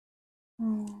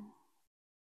Mm.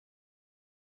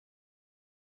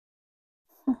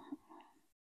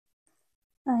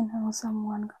 I know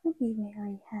someone gonna be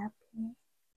very happy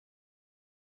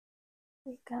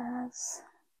because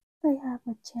they have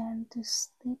a chance to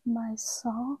slip my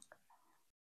sock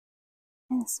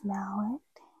and smell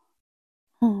it.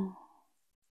 Hmm.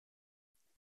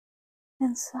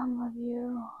 And some of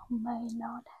you may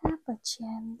not have a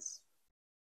chance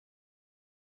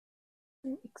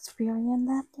to experience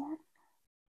that yet.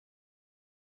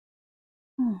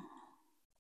 Hmm.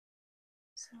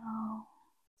 So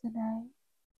today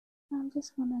I'm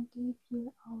just gonna give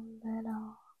you a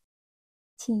little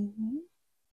tea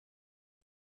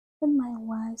with my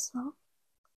white sock,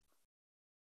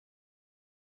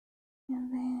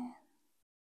 and then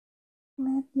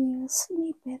let you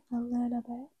sleep it a little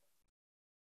bit.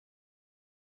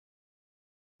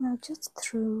 Now just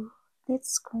through this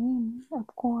screen, of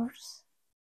course.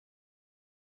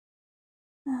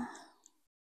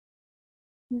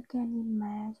 You can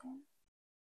imagine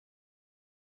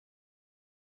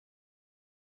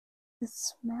the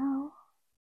smell.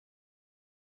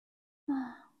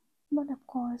 But of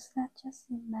course, that's just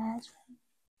imagine.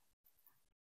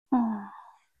 Ah,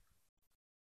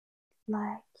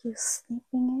 like you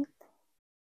sleeping it.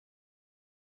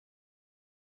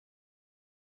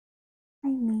 I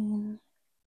mean,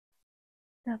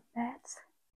 the best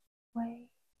way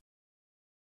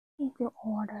if you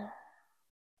order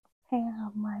a pair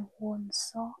of my worn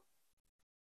sock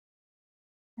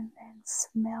and then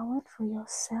smell it for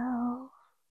yourself,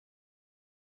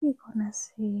 you're gonna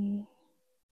see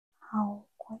how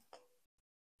quick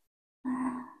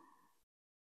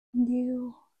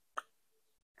you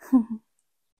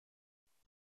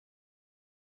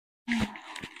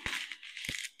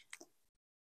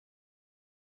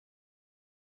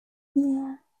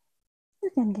yeah, you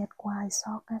can get white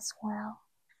sock as well.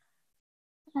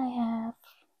 I have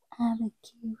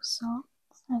barbecue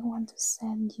socks I want to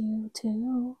send you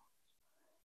too,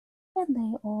 and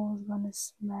they all gonna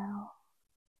smell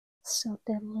so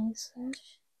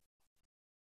delicious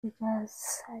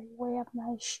because I wear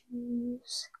my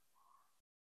shoes,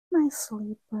 my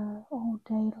slipper all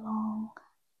day long,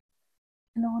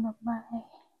 and all of my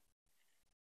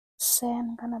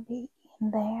scent gonna be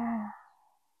in there.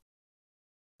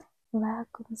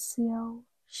 Vacuum seal,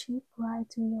 ship right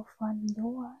to your front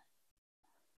door,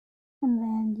 and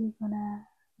then you're gonna,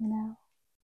 you know,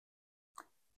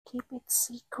 keep it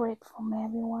secret from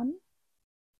everyone.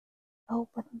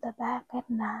 Open the bag at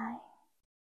night.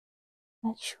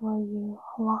 Make sure you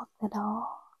lock the door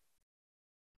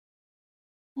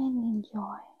and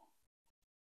enjoy.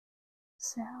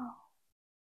 So,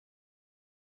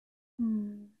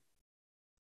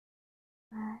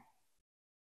 bye.